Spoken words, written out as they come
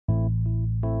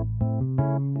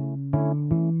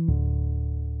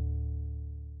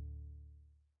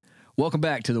Welcome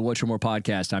back to the What You're More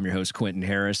podcast. I'm your host, Quentin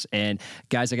Harris. And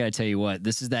guys, I got to tell you what,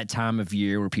 this is that time of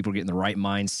year where people are getting the right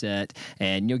mindset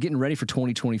and, getting ready for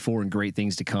 2024 and great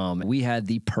things to come. We had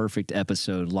the perfect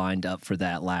episode lined up for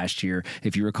that last year.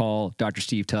 If you recall, Dr.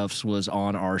 Steve Tufts was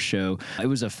on our show. It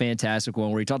was a fantastic one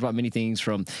where he talked about many things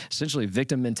from essentially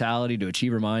victim mentality to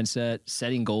achiever mindset,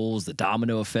 setting goals, the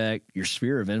domino effect, your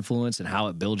sphere of influence and how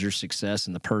it builds your success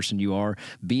and the person you are,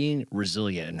 being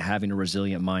resilient and having a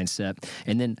resilient mindset,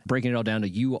 and then breaking it all down to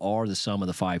you are the sum of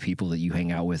the 5 people that you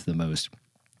hang out with the most.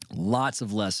 Lots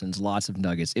of lessons, lots of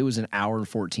nuggets. It was an hour and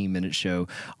 14-minute show.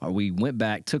 We went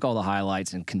back, took all the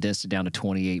highlights, and condensed it down to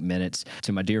 28 minutes.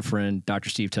 To my dear friend, Dr.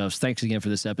 Steve Tufts, thanks again for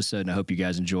this episode, and I hope you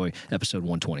guys enjoy episode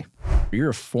 120. You're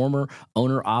a former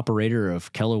owner-operator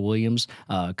of Keller Williams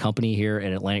company here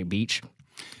at Atlantic Beach,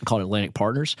 called Atlantic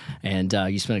Partners, and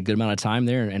you spent a good amount of time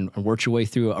there and worked your way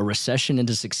through a recession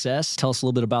into success. Tell us a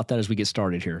little bit about that as we get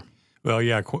started here. Well,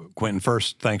 yeah, Quentin,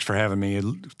 first, thanks for having me.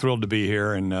 Thrilled to be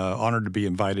here and honored to be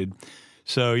invited.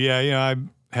 So, yeah, I've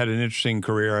had an interesting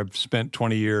career. I've spent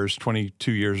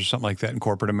 22 years or something like that in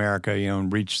corporate America,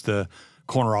 and reached the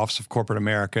corner office of corporate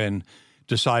America and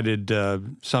decided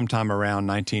sometime around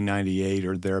 1998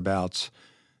 or thereabouts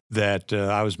that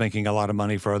I was making a lot of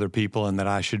money for other people and that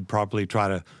I should probably try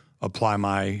to apply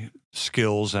my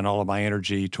skills and all of my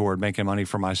energy toward making money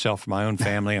for myself, for my own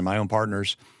family, and my own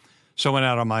partners. So I went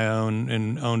out on my own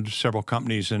and owned several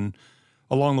companies. And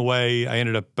along the way, I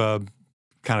ended up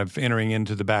kind of entering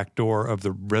into the back door of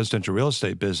the residential real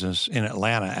estate business in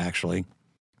Atlanta, actually.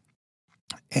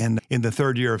 And in the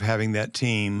third year of having that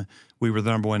team, we were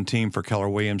the #1 team for Keller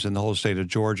Williams in the whole state of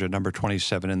Georgia, number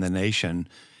 27 in the nation.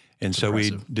 And so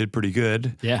we did pretty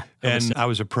good. Yeah. And I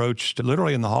was approached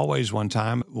literally in the hallways one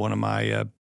time. One of my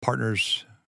partners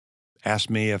asked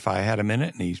me if I had a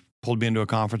minute, and he pulled me into a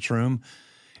conference room.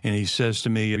 And he says to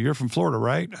me, "You're from Florida,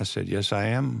 right?" I said, "Yes, I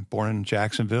am. Born in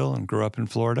Jacksonville and grew up in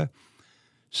Florida."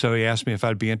 So he asked me if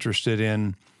I'd be interested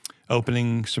in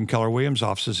opening some Keller Williams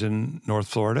offices in North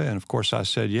Florida. And of course I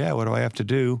said, "Yeah, what do I have to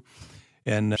do?"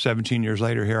 And 17 years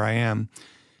later, here I am.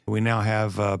 We now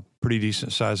have a pretty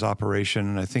decent size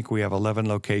operation. I think we have 11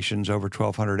 locations, over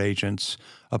 1,200 agents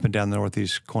up and down the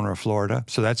northeast corner of Florida.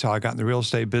 So that's how I got in the real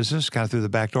estate business, kind of through the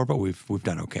back door, but we've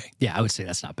done okay. Yeah, I would say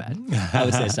that's not bad. I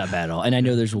would say it's not bad at all. And I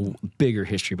know there's a bigger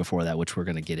history before that, which we're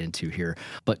going to get into here.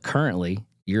 But currently,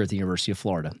 you're at the University of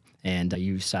Florida, and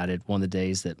you decided one of the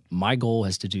days that my goal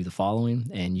is to do the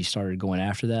following, and you started going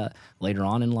after that later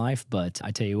on in life. But I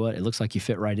tell you what, it looks like you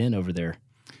fit right in over there.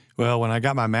 Well, when I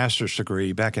got my master's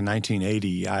degree back in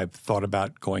 1980, I thought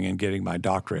about going and getting my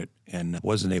doctorate and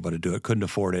wasn't able to do it, couldn't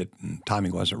afford it, and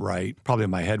timing wasn't right. Probably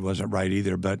my head wasn't right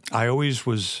either, but I always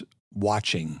was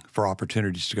watching for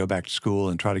opportunities to go back to school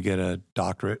and try to get a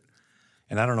doctorate.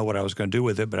 And I don't know what I was going to do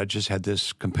with it, but I just had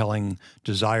this compelling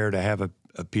desire to have a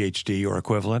PhD or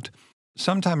equivalent.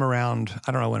 Sometime around,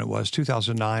 I don't know when it was,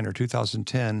 2009 or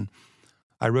 2010,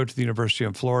 I wrote to the University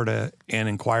of Florida and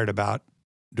inquired about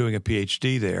doing a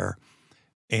PhD there.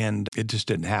 And it just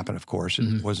didn't happen, of course.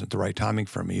 It wasn't the right timing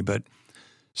for me. But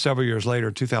several years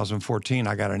later, 2014,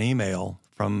 I got an email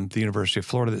from the University of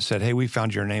Florida that said, "Hey, we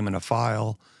found your name in a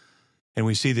file, and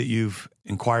we see that you've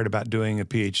inquired about doing a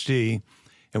PhD,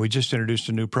 and we just introduced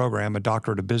a new program, a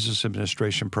Doctorate of Business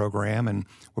Administration program, and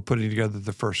we're putting together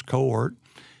the first cohort.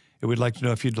 And we'd like to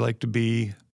know if you'd like to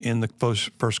be in the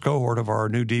first cohort of our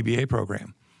new DBA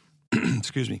program."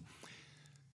 Excuse me.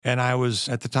 And I was,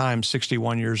 at the time,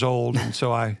 61 years old. And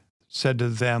so I said to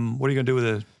them, "What are you going to do with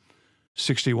a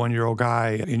 61-year-old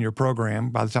guy in your program?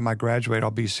 By the time I graduate,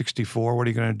 I'll be 64. What are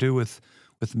you going to do with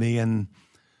me?" And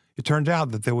it turned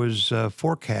out that there was a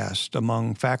forecast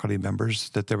among faculty members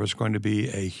that there was going to be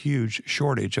a huge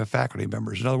shortage of faculty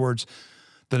members. In other words,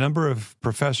 the number of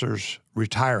professors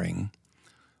retiring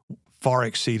far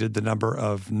exceeded the number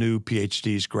of new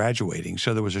PhDs graduating.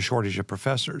 So there was a shortage of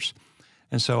professors.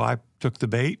 And so I took the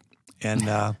bait, and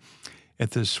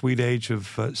at the sweet age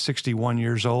of 61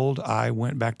 years old, I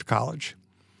went back to college.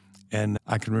 And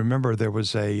I can remember there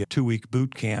was a 2-week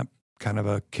boot camp, kind of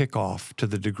a kickoff to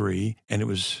the degree, and it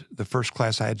was the first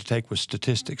class I had to take was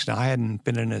statistics. Now, I hadn't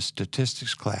been in a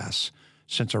statistics class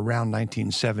since around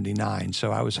 1979,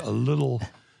 so I was a little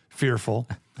fearful.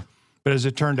 But as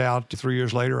it turned out, 3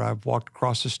 years later, I walked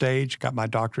across the stage, got my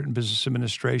doctorate in business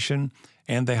administration,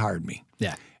 and they hired me.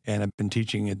 Yeah. And I've been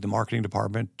teaching in the marketing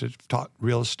department, taught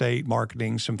real estate,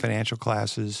 marketing, some financial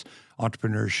classes,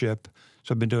 entrepreneurship.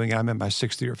 So I've been doing it. I'm in my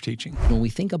 6th year of teaching. When we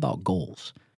think about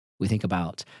goals, we think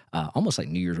about almost like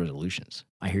New Year's resolutions.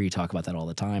 I hear you talk about that all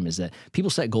the time, is that people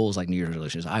set goals like New Year's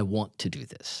resolutions. I want to do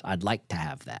this. I'd like to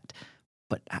have that.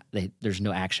 But there's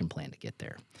no action plan to get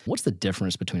there. What's the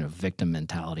difference between a victim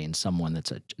mentality and someone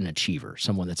that's an achiever,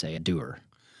 someone that's a doer?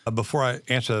 Before I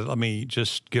answer that, let me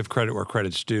just give credit where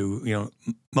credit's due. You know,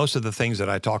 most of the things that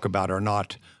I talk about are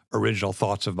not original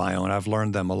thoughts of my own. I've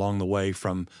learned them along the way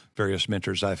from various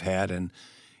mentors I've had, and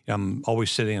I'm always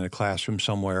sitting in a classroom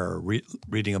somewhere or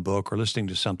reading a book or listening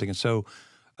to something. And so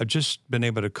I've just been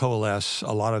able to coalesce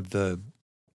a lot of the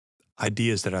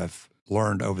ideas that I've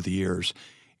learned over the years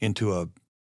into a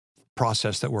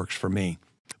process that works for me.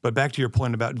 But back to your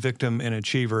point about victim and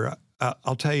achiever,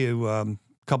 I'll tell you a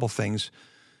couple things.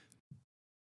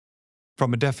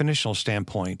 From a definitional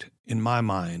standpoint, in my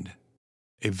mind,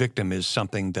 a victim is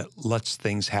something that lets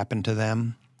things happen to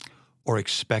them or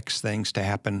expects things to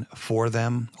happen for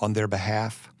them on their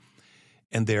behalf.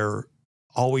 And they're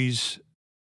always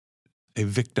a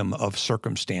victim of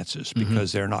circumstances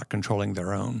because they're not controlling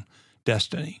their own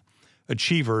destiny.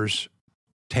 Achievers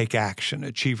take action.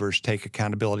 Achievers take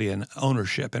accountability and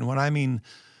ownership. And when I mean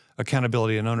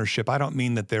accountability and ownership, I don't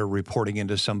mean that they're reporting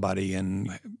into somebody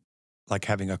and like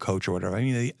having a coach or whatever. I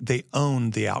mean, they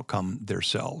own the outcome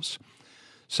themselves.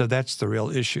 So that's the real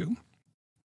issue.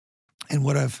 And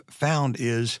what I've found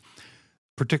is,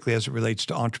 particularly as it relates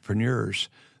to entrepreneurs,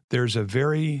 there's a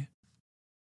very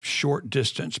short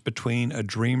distance between a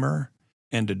dreamer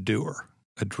and a doer,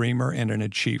 a dreamer and an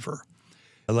achiever.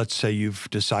 Let's say you've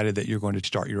decided that you're going to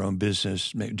start your own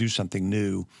business, do something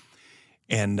new,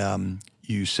 and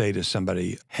you say to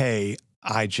somebody, hey,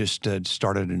 I just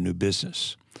started a new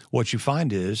business. What you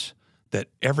find is that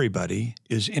everybody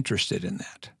is interested in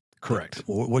that. Correct.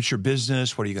 What's your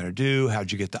business? What are you going to do?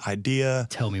 How'd you get the idea?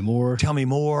 Tell me more. Tell me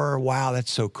more. Wow,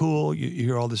 that's so cool. You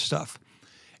hear all this stuff.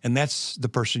 And that's the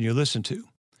person you listen to.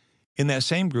 In that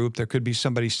same group, there could be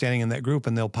somebody standing in that group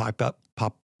and they'll pipe up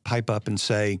and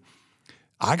say,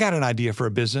 I got an idea for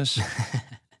a business,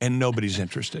 and nobody's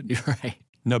interested. You're right.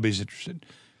 Nobody's interested.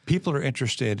 People are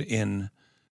interested in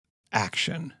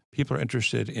action. People are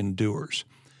interested in doers.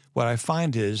 What I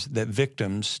find is that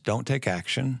victims don't take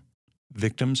action.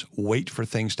 Victims wait for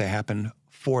things to happen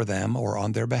for them or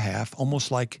on their behalf,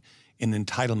 almost like an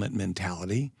entitlement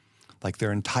mentality, like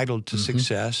they're entitled to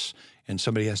success and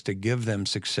somebody has to give them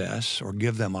success or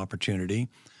give them opportunity,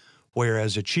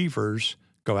 whereas achievers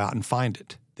go out and find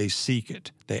it. They seek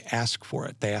it. They ask for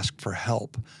it. They ask for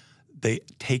help. They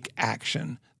take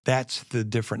action. That's the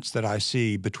difference that I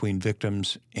see between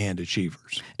victims and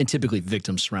achievers. And typically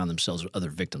victims surround themselves with other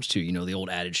victims too. You know, the old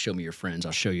adage, show me your friends,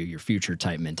 I'll show you your future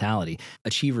type mentality.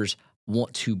 Achievers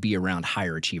want to be around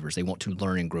higher achievers. They want to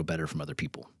learn and grow better from other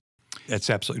people. That's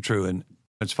absolutely true. And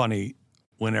it's funny,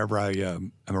 whenever I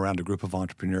am around a group of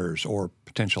entrepreneurs or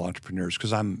potential entrepreneurs,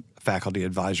 because I'm a faculty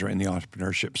advisor in the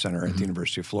Entrepreneurship Center at the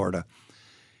University of Florida.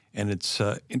 And it's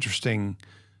interesting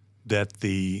that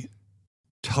the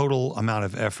total amount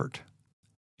of effort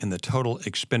and the total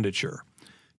expenditure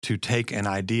to take an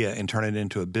idea and turn it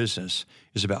into a business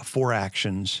is about 4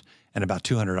 actions and about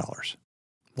 $200.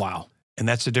 Wow. And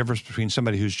that's the difference between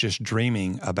somebody who's just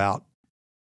dreaming about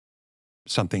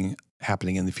something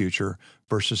happening in the future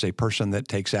versus a person that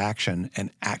takes action and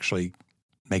actually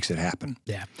makes it happen.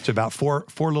 Yeah. It's about four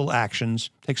little actions,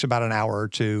 takes about an hour or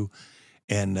two,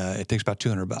 and it takes about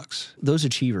 $200. Those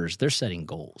achievers, they're setting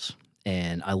goals.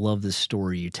 And I love this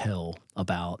story you tell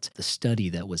about the study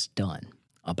that was done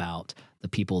about the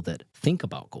people that think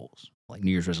about goals, like New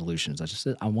Year's resolutions. I just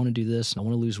said, I want to do this. I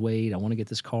want to lose weight. I want to get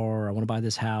this car. I want to buy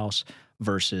this house,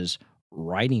 versus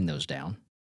writing those down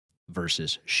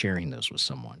versus sharing those with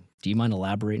someone. Do you mind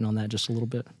elaborating on that just a little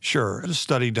bit? Sure. There's a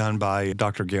study done by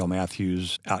Dr. Gail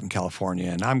Matthews out in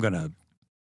California, and I'm going to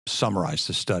summarize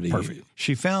the study. Perfect.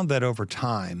 She found that over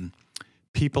time,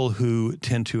 people who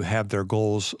tend to have their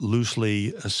goals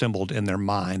loosely assembled in their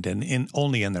mind and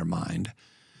only in their mind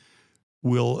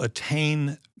will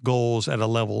attain goals at a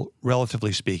level,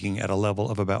 relatively speaking, at a level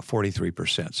of about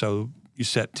 43%. So you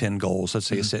set 10 goals. Let's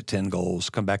say you set 10 goals,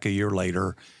 come back a year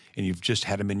later, and you've just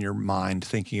had them in your mind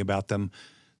thinking about them.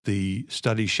 The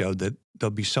study showed that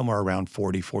there'll be somewhere around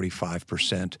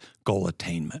 40-45% goal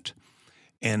attainment.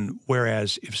 And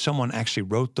whereas if someone actually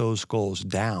wrote those goals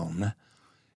down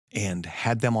and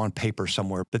had them on paper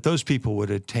somewhere, that those people would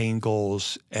attain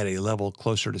goals at a level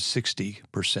closer to 60%,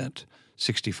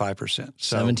 65%.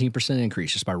 So 17%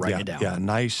 increase just by writing it down. Yeah,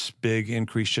 nice big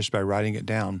increase just by writing it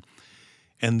down.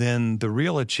 And then the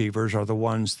real achievers are the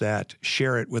ones that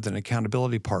share it with an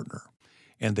accountability partner.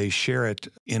 And they share it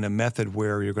in a method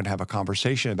where you're going to have a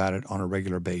conversation about it on a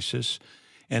regular basis.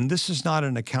 And this is not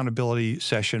an accountability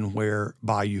session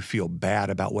whereby you feel bad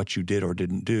about what you did or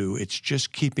didn't do. It's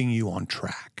just keeping you on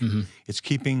track. Mm-hmm. It's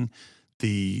keeping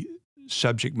the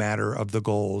subject matter of the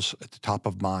goals at the top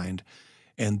of mind.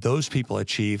 And those people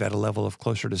achieve at a level of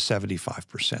closer to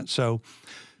 75%. So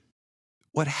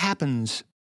what happens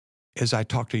as I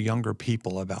talk to younger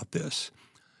people about this,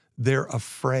 they're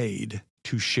afraid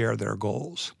to share their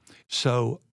goals.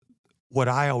 So what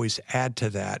I always add to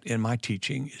that in my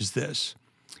teaching is this.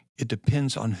 It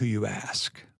depends on who you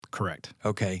ask. Correct.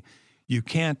 Okay. You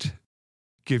can't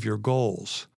give your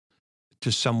goals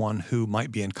to someone who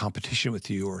might be in competition with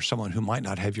you or someone who might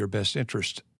not have your best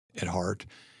interest at heart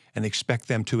and expect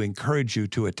them to encourage you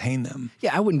to attain them.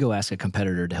 Yeah, I wouldn't go ask a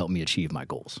competitor to help me achieve my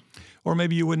goals. Or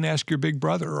maybe you wouldn't ask your big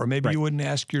brother, or maybe Right. you wouldn't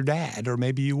ask your dad, or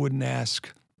maybe you wouldn't ask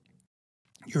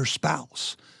your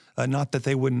spouse. Not that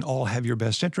they wouldn't all have your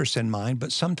best interests in mind,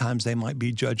 but sometimes they might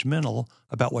be judgmental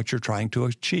about what you're trying to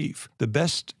achieve. The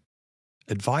best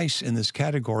advice in this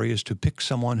category is to pick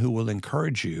someone who will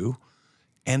encourage you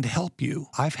and help you.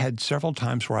 I've had several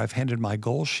times where I've handed my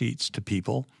goal sheets to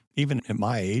people, even at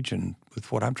my age and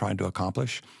with what I'm trying to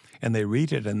accomplish, and they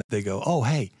read it and they go, oh,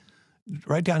 hey,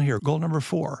 right down here, goal number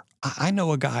 4. I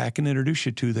know a guy I can introduce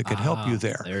you to that could help you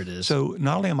there. There it is. So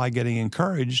not only am I getting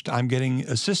encouraged, I'm getting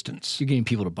assistance. You're getting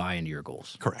people to buy into your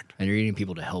goals. Correct. And you're getting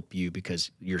people to help you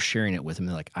because you're sharing it with them.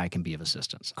 They're like, I can be of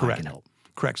assistance. Correct. I can help.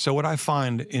 Correct. So what I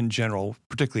find in general,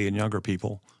 particularly in younger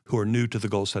people who are new to the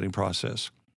goal setting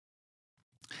process,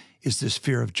 is this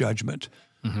fear of judgment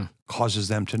causes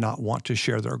them to not want to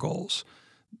share their goals,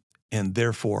 and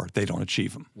therefore they don't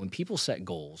achieve them. When people set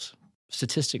goals,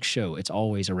 statistics show it's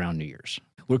always around New Year's.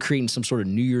 We're creating some sort of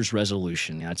New Year's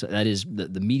resolution. That is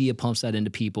the media pumps that into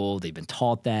people. They've been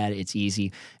taught that. It's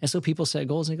easy. And so people set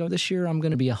goals and go, this year I'm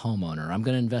going to be a homeowner. I'm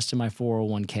going to invest in my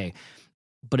 401k.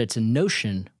 But it's a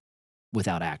notion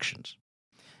without actions.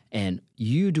 And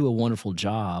you do a wonderful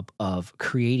job of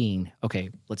creating, okay,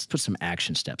 let's put some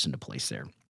action steps into place there.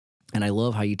 And I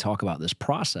love how you talk about this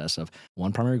process of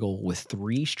one primary goal with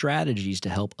 3 strategies to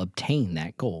help obtain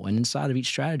that goal. And inside of each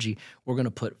strategy, we're going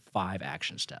to put 5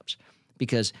 action steps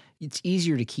because it's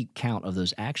easier to keep count of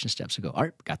those action steps and go, all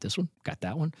right, got this one, got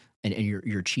that one. And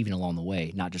you're achieving along the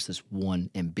way, not just this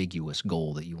one ambiguous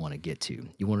goal that you want to get to.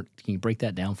 Can you break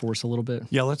that down for us a little bit?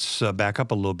 Yeah, let's back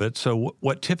up a little bit. So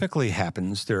what typically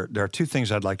happens, there are 2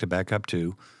 things I'd like to back up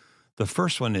to. The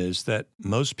first one is that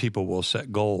most people will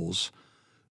set goals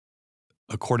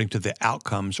according to the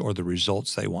outcomes or the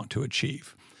results they want to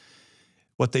achieve.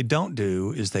 What they don't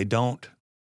do is they don't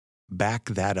back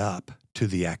that up to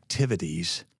the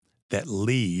activities that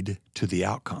lead to the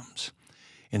outcomes.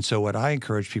 And so what I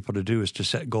encourage people to do is to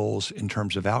set goals in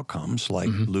terms of outcomes, like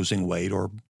losing weight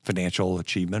or financial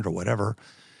achievement or whatever.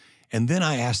 And then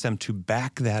I ask them to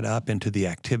back that up into the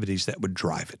activities that would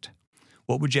drive it.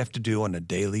 What would you have to do on a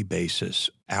daily basis,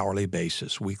 hourly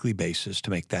basis, weekly basis to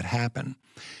make that happen?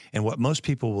 And what most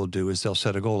people will do is they'll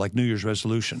set a goal like New Year's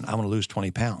resolution, I want to lose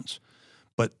 20 pounds.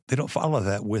 But they don't follow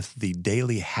that with the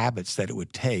daily habits that it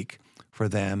would take for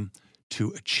them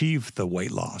to achieve the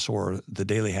weight loss or the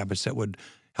daily habits that would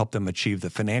help them achieve the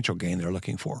financial gain they're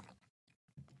looking for.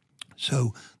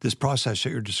 So this process that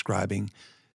you're describing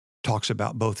talks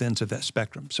about both ends of that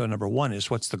spectrum. So number 1 is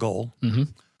what's the goal?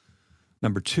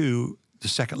 Number 2, the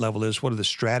second level is what are the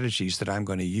strategies that I'm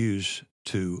going to use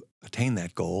to attain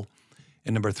that goal?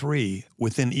 And number 3,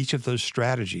 within each of those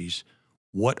strategies,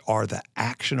 what are the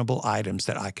actionable items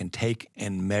that I can take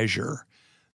and measure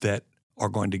that are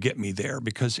going to get me there?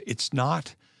 Because it's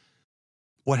not,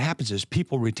 what happens is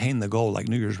people retain the goal, like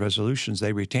New Year's resolutions,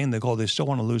 they retain the goal, they still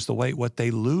want to lose the weight. What they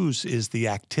lose is the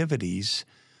activities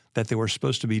that they were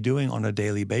supposed to be doing on a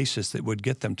daily basis that would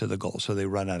get them to the goal. So they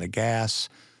run out of gas,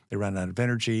 they run out of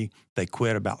energy, they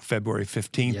quit about February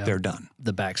 15th, they're done.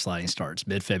 The backsliding starts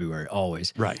mid-February,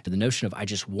 always. Right. The notion of I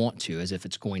just want to, as if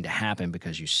it's going to happen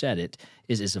because you said it,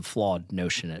 is a flawed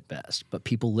notion at best. But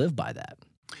people live by that.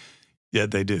 Yeah,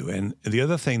 they do. And the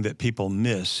other thing that people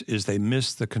miss is they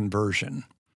miss the conversion.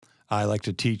 I like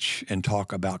to teach and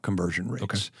talk about conversion rates.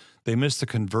 Okay. They miss the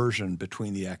conversion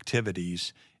between the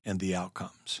activities and the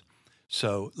outcomes.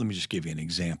 So let me just give you an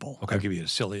example. Okay. I'll give you a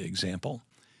silly example.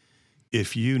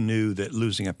 If you knew that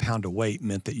losing a pound of weight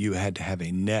meant that you had to have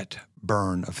a net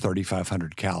burn of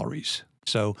 3,500 calories.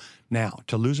 So now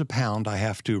to lose a pound, I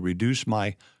have to reduce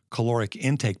my caloric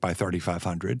intake by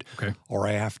 3,500, or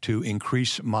I have to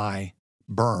increase my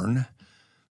burn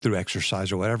through exercise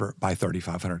or whatever by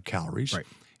 3,500 calories. Right.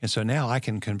 And so now I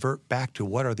can convert back to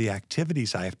what are the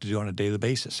activities I have to do on a daily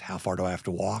basis. How far do I have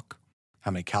to walk?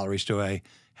 How many calories do I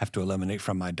have to eliminate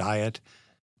from my diet?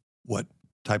 What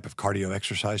type of cardio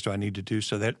exercise do I need to do?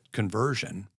 So that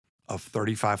conversion of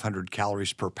 3,500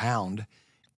 calories per pound,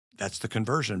 that's the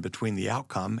conversion between the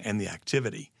outcome and the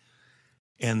activity.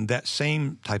 And that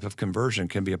same type of conversion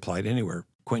can be applied anywhere.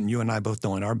 Quentin, you and I both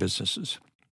know in our businesses,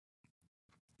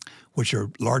 which are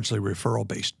largely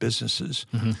referral-based businesses,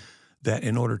 that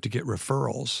in order to get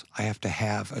referrals, I have to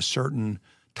have a certain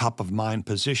top-of-mind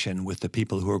position with the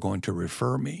people who are going to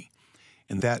refer me.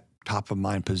 And that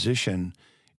top-of-mind position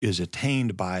is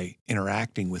attained by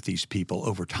interacting with these people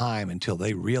over time until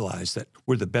they realize that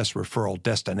we're the best referral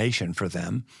destination for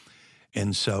them.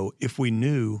 And so if we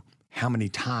knew how many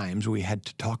times we had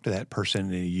to talk to that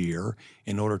person in a year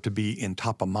in order to be in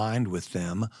top of mind with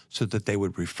them so that they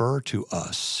would refer to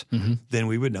us, then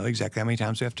we would know exactly how many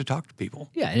times we have to talk to people.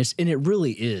 Yeah, and it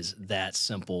really is that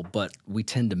simple, but we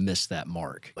tend to miss that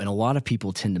mark. And a lot of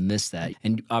people tend to miss that.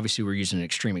 And obviously we're using an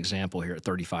extreme example here at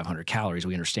 3,500 calories.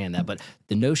 We understand that. But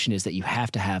the notion is that you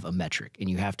have to have a metric and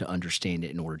you have to understand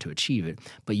it in order to achieve it.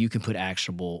 But you can put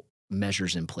actionable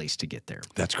measures in place to get there.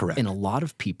 That's correct. And a lot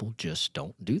of people just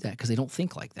don't do that because they don't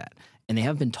think like that. And they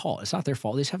haven't been taught. It's not their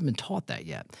fault. They just haven't been taught that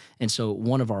yet. And so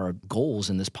one of our goals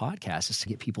in this podcast is to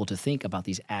get people to think about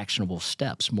these actionable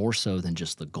steps more so than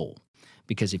just the goal.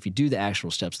 Because if you do the actual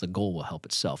steps, the goal will help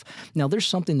itself. Now, there's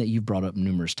something that you've brought up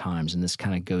numerous times, and this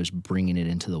kind of goes bringing it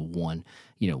into the one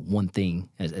thing,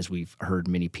 as we've heard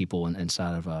many people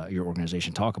inside of your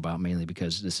organization talk about, mainly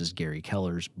because this is Gary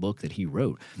Keller's book that he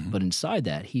wrote. But inside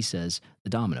that, he says the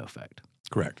domino effect.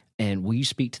 Correct. And will you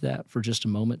speak to that for just a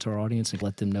moment to our audience and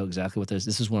let them know exactly what this is?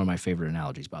 This is one of my favorite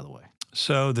analogies, by the way.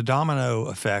 So the domino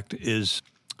effect is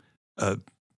a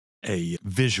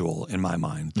visual in my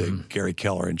mind that Gary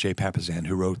Keller and Jay Papasan,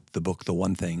 who wrote the book, The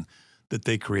One Thing, that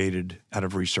they created out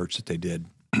of research that they did.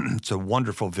 It's a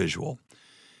wonderful visual.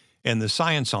 And the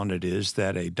science on it is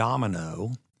that a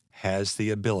domino has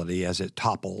the ability, as it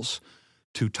topples,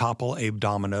 to topple a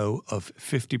domino of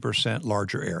 50%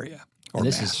 larger area or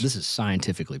mass. This is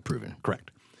scientifically proven.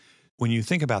 Correct. When you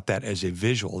think about that as a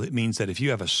visual, it means that if you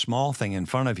have a small thing in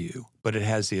front of you, but it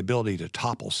has the ability to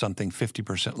topple something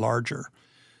 50% larger,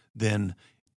 then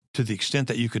to the extent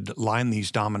that you could line these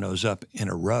dominoes up in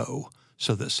a row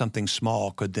so that something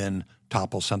small could then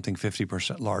topple something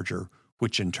 50% larger,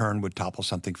 which in turn would topple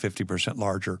something 50%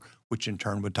 larger, which in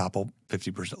turn would topple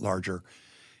 50% larger.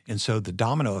 And so the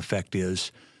domino effect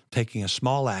is taking a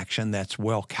small action that's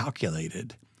well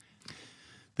calculated.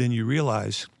 Then you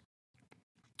realize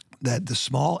that the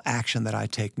small action that I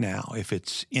take now, if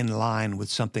it's in line with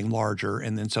something larger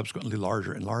and then subsequently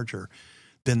larger and larger,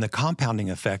 then the compounding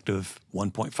effect of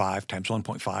 1.5 times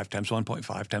 1.5 times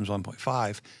 1.5 times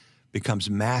 1.5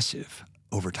 becomes massive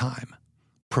over time,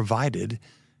 provided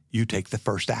you take the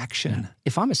first action.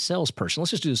 If I'm a salesperson,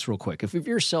 let's just do this real quick. If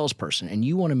you're a salesperson and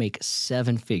you want to make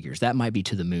 7 figures, that might be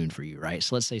to the moon for you, right?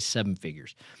 So let's say 7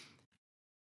 figures.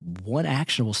 One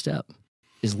actionable step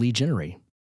is lead generating.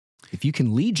 If you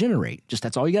can lead generate,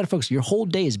 that's all you got to focus. Your whole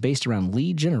day is based around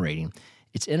lead generating.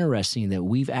 It's interesting that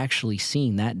we've actually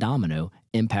seen that domino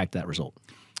impact that result.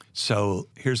 So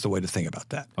here's the way to think about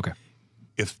that. Okay.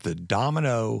 If the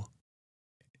domino,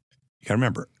 you got to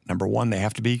remember, number one, they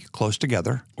have to be close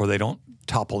together or they don't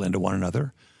topple into one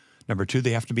another. Number two,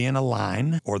 they have to be in a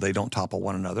line or they don't topple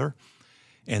one another.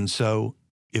 And so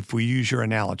if we use your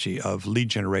analogy of lead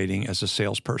generating as a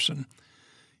salesperson,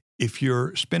 if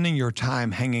you're spending your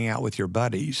time hanging out with your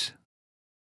buddies,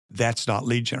 that's not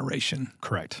lead generation.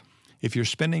 Correct. If you're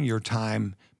spending your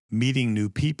time meeting new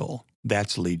people,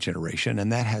 that's lead generation,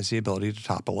 and that has the ability to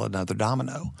topple another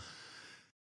domino.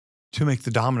 To make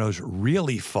the dominoes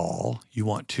really fall, you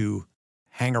want to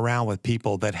hang around with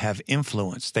people that have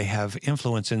influence. They have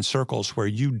influence in circles where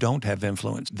you don't have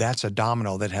influence. That's a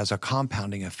domino that has a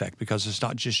compounding effect because it's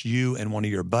not just you and one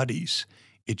of your buddies.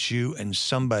 It's you and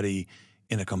somebody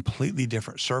in a completely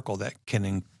different circle that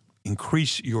can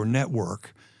increase your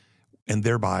network and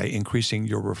thereby increasing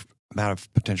your amount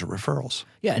of potential referrals.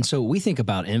 Yeah, and so we think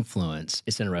about influence.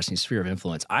 It's interesting, sphere of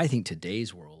influence. I think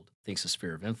today's world thinks a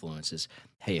sphere of influence is,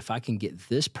 hey, if I can get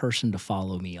this person to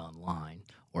follow me online,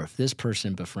 or if this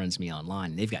person befriends me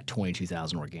online, and they've got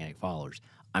 22,000 organic followers,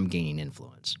 I'm gaining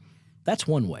influence. That's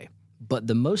one way. But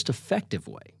the most effective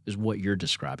way is what you're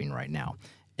describing right now,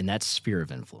 and that's sphere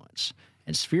of influence.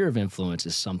 And sphere of influence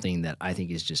is something that I think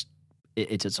is just,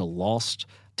 it's a lost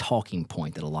talking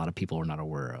point that a lot of people are not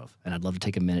aware of. And I'd love to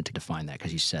take a minute to define that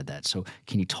because you said that. So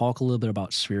can you talk a little bit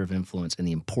about sphere of influence and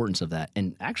the importance of that?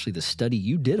 And actually the study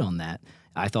you did on that,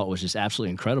 I thought was just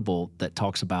absolutely incredible, that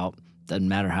talks about doesn't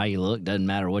matter how you look, doesn't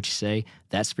matter what you say,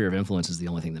 that sphere of influence is the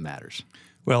only thing that matters.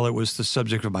 Well, it was the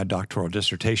subject of my doctoral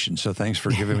dissertation, so thanks for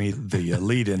giving me the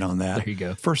lead in on that. There you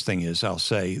go. First thing is, I'll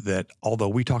say that although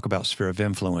we talk about sphere of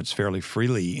influence fairly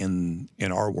freely in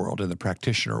our world, in the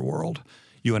practitioner world,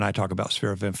 you and I talk about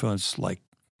sphere of influence like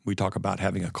we talk about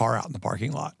having a car out in the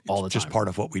parking lot. It's all the time. Just part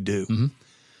of what we do.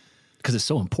 Because it's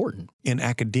so important. In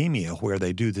academia, where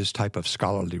they do this type of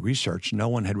scholarly research, no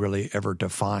one had really ever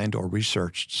defined or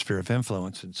researched sphere of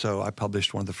influence. And so I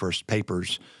published one of the first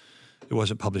papers. It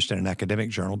wasn't published in an academic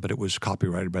journal, but it was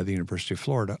copyrighted by the University of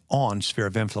Florida on sphere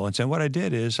of influence. And what I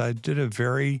did is I did a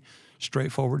very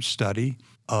straightforward study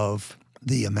of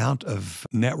the amount of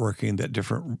networking that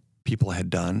different people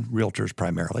had done, realtors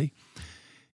primarily,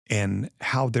 and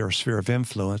how their sphere of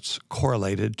influence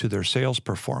correlated to their sales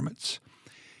performance.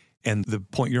 And the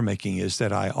point you're making is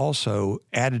that I also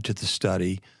added to the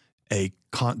study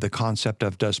the concept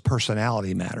of does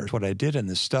personality matter. What I did in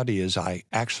this study is I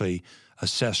actually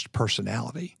assessed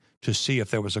personality to see if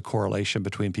there was a correlation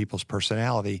between people's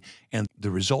personality and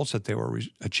the results that they were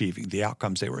achieving, the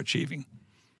outcomes they were achieving.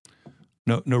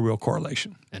 No real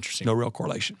correlation. Interesting. No real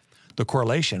correlation. The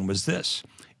correlation was this.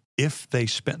 If they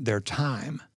spent their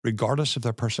time, regardless of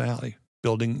their personality,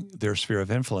 building their sphere of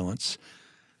influence,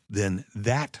 then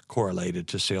that correlated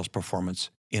to sales performance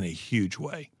in a huge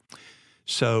way.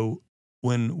 So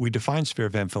when we define sphere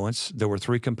of influence, there were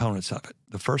three components of it.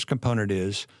 The first component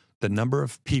is the number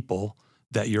of people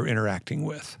that you're interacting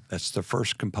with. That's the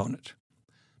first component.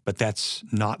 But that's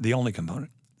not the only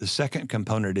component. The second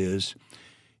component is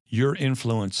your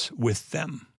influence with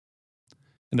them.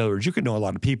 In other words, you could know a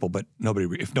lot of people, but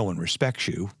if no one respects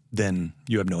you, then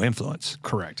you have no influence.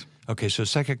 Correct. Okay, so the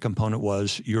second component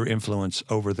was your influence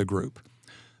over the group.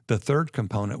 The third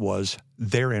component was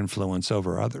their influence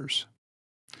over others.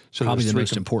 So probably the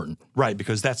most important. Right,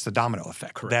 because that's the domino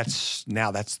effect. Correct.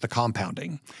 That's the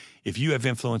compounding. If you have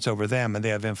influence over them and they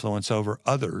have influence over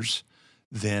others,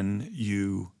 then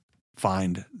you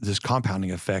find this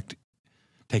compounding effect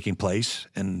taking place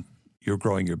and you're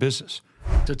growing your business.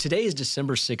 So today is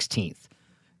December 16th.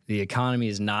 The economy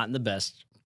is not in the best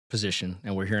position,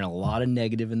 and we're hearing a lot of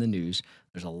negative in the news.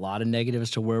 There's a lot of negative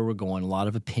as to where we're going, a lot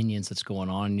of opinions that's going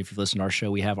on. And if you listen to our show,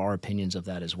 we have our opinions of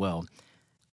that as well.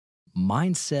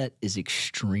 Mindset is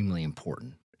extremely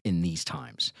important in these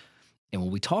times. And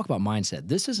when we talk about mindset,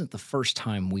 this isn't the first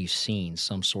time we've seen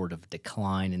some sort of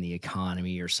decline in the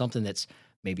economy or something that's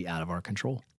maybe out of our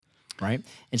control, right?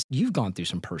 And you've gone through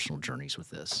some personal journeys with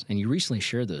this, and you recently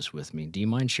shared those with me. Do you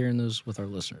mind sharing those with our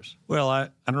listeners? Well, I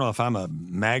don't know if I'm a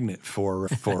magnet for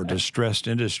distressed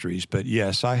industries, but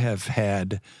yes, I have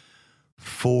had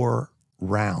 4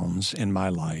 rounds in my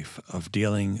life of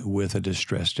dealing with a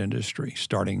distressed industry,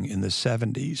 starting in the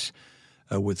 70s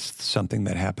with something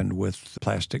that happened with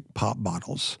plastic pop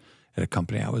bottles at a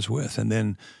company I was with, and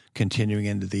then continuing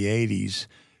into the 80s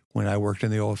when I worked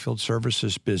in the oilfield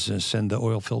services business, and the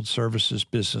oilfield services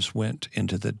business went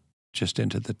into the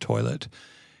toilet.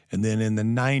 And then in the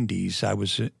 90s, I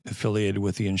was affiliated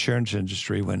with the insurance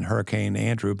industry when Hurricane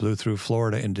Andrew blew through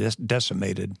Florida and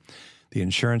decimated the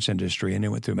insurance industry, and it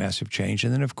went through massive change.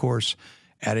 And then, of course,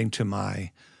 adding to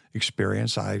my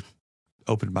experience, I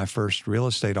opened my first real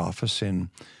estate office in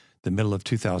the middle of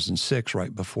 2006,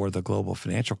 right before the global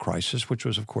financial crisis, which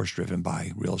was, of course, driven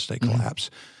by real estate collapse.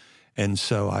 And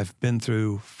so I've been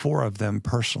through 4 of them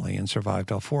personally and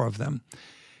survived all 4 of them.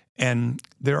 And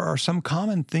there are some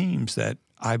common themes that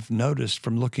I've noticed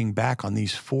from looking back on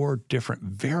these 4 different,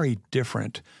 very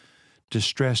different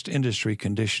distressed industry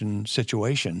condition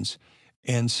situations.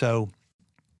 And so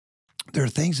there are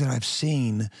things that I've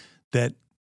seen that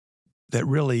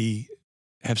really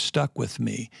have stuck with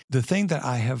me. The thing that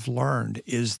I have learned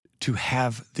is to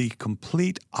have the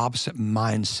complete opposite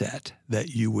mindset that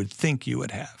you would think you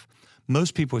would have.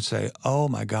 Most people would say, oh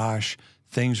my gosh,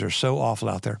 things are so awful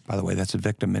out there. By the way, that's a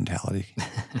victim mentality.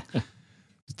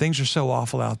 Things are so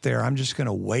awful out there. I'm just going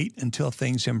to wait until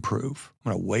things improve.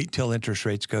 I'm going to wait till interest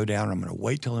rates go down. I'm going to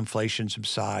wait till inflation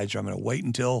subsides. Or I'm going to wait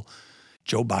until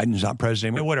Joe Biden's not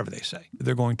president, whatever they say.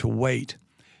 They're going to wait.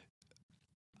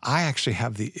 I actually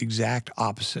have the exact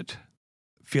opposite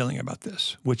feeling about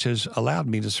this, which has allowed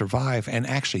me to survive and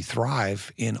actually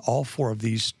thrive in all 4 of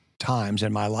these times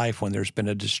in my life when there's been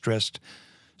a distressed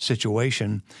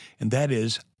situation. And that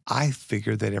is, I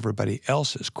figure that everybody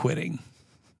else is quitting.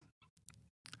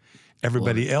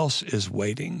 Everybody else is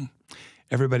waiting.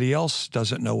 Everybody else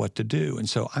doesn't know what to do. And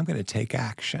so I'm going to take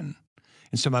action.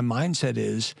 And so my mindset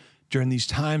is, during these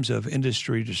times of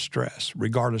industry distress,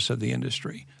 regardless of the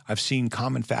industry, I've seen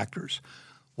common factors.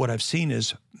 What I've seen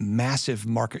is massive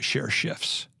market share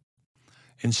shifts.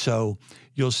 And so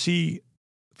you'll see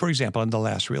For example, in the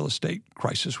last real estate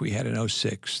crisis we had in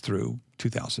 06 through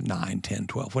 2009, 10,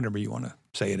 12, whenever you want to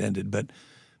say it ended. But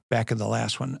back in the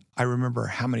last one, I remember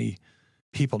how many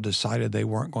people decided they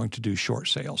weren't going to do short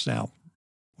sales. Now,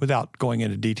 without going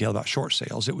into detail about short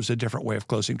sales, it was a different way of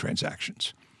closing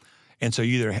transactions. And so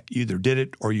you either did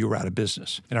it or you were out of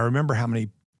business. And I remember how many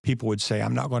people would say,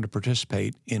 I'm not going to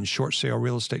participate in short sale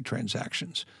real estate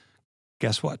transactions.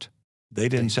 Guess what? They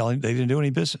didn't do any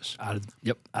business. Out of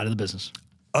the business.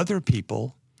 Other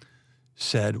people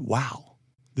said, wow,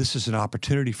 this is an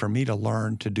opportunity for me to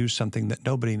learn to do something that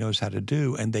nobody knows how to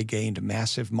do. And they gained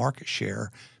massive market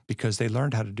share because they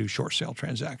learned how to do short sale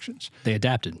transactions. They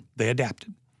adapted.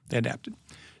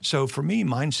 So for me,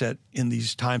 mindset in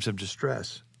these times of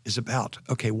distress is about,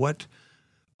 okay, what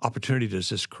opportunity does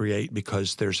this create?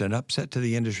 Because there's an upset to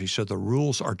the industry. So the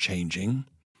rules are changing.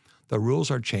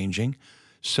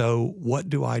 So what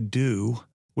do I do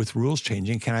with rules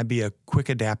changing? Can I be a quick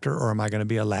adapter, or am I going to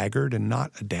be a laggard and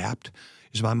not adapt?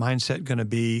 Is my mindset going to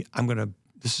be,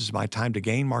 this is my time to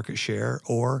gain market share?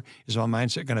 Or is my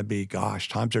mindset going to be, gosh,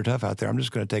 times are tough out there, I'm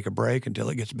just going to take a break until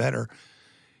it gets better?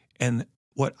 And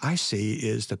what I see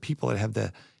is the people that have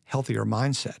the healthier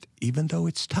mindset, even though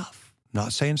it's tough,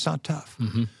 not saying it's not tough,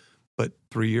 but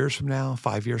 3 years from now,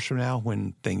 5 years from now,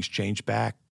 when things change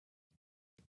back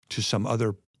to some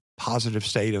other positive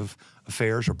state of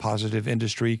affairs or positive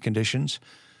industry conditions,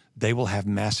 they will have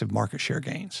massive market share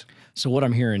gains. So what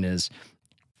I'm hearing is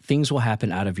things will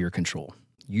happen out of your control.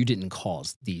 You didn't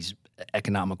cause these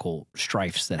economical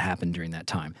strifes that happened during that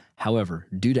time. However,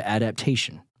 due to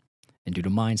adaptation and due to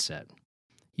mindset,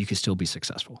 you can still be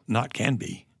successful. Not can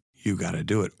be. You got to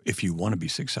do it if you want to be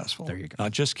successful. There you go.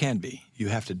 Not just can be. You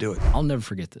have to do it. I'll never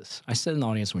forget this. I sat in the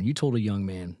audience when you told a young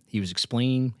man, he was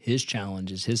explaining his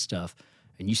challenges, his stuff,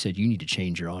 and you said, you need to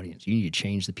change your audience. You need to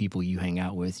change the people you hang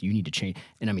out with. You need to change.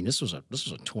 And I mean, this was a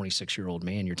 26-year-old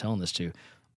man you're telling this to.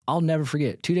 I'll never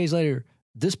forget. 2 days later,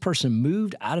 this person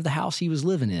moved out of the house he was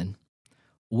living in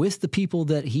with the people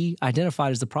that he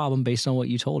identified as the problem based on what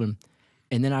you told him.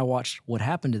 And then I watched what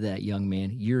happened to that young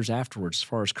man years afterwards as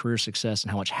far as career success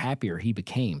and how much happier he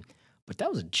became. But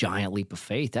that was a giant leap of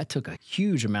faith. That took a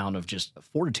huge amount of just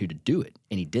fortitude to do it,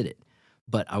 and he did it.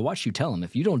 But I watched you tell him,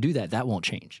 if you don't do that, that won't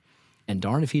change. And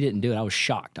darn if he didn't do it. I was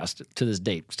shocked. To this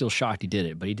date, still shocked he did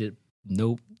it. But he did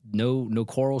no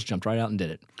quarrels, jumped right out and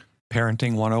did it.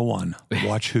 Parenting 101.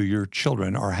 Watch who your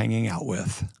children are hanging out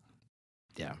with.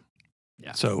 Yeah.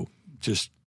 So just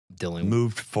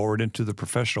moved forward into the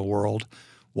professional world.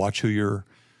 Watch who your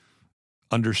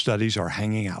understudies are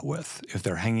hanging out with. If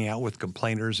they're hanging out with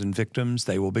complainers and victims,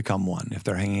 they will become one. If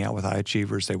they're hanging out with high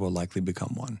achievers, they will likely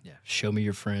become one. Yeah. Show me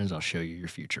your friends, I'll show you your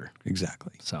future.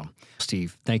 Exactly. So,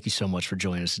 Steve, thank you so much for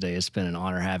joining us today. It's been an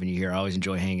honor having you here. I always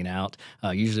enjoy hanging out.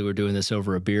 Usually we're doing this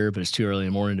over a beer, but it's too early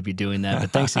in the morning to be doing that.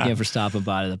 But thanks again for stopping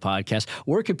by to the podcast.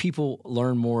 Where can people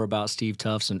learn more about Steve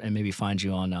Tufts and maybe find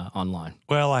you on online?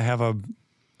 Well, I have a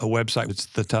website. It's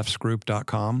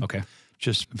thetuftsgroup.com. Okay.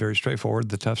 Just very straightforward,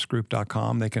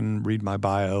 thetuftsgroup.com. They can read my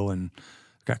bio, and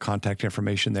I've got contact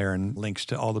information there and links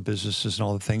to all the businesses and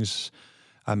all the things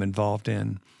I'm involved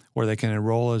in, where they can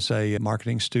enroll as a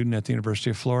marketing student at the University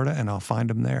of Florida, and I'll find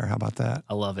them there. How about that?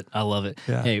 I love it. I love it.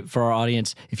 Yeah. Hey, for our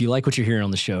audience, if you like what you're hearing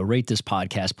on the show, rate this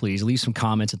podcast, please. Leave some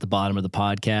comments at the bottom of the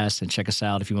podcast and check us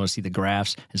out if you want to see the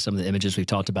graphs and some of the images we've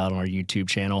talked about on our YouTube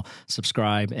channel.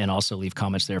 Subscribe and also leave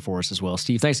comments there for us as well.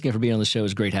 Steve, thanks again for being on the show. It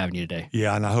was great having you today.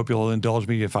 Yeah, and I hope you'll indulge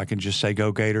me if I can just say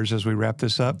go Gators as we wrap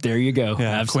this up. There you go.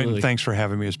 Yeah, Absolutely. Quentin, thanks for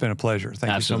having me. It's been a pleasure.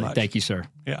 Thank you so much. Thank you, sir.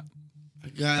 Yeah. I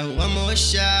got one more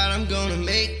shot, I'm gonna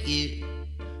make it.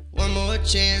 One more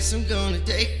chance, I'm gonna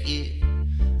take it.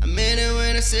 I meant it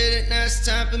when I said it, now it's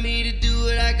time for me to do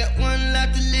it. I got one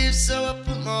life to live, so I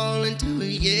put my all into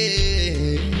it,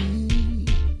 yeah.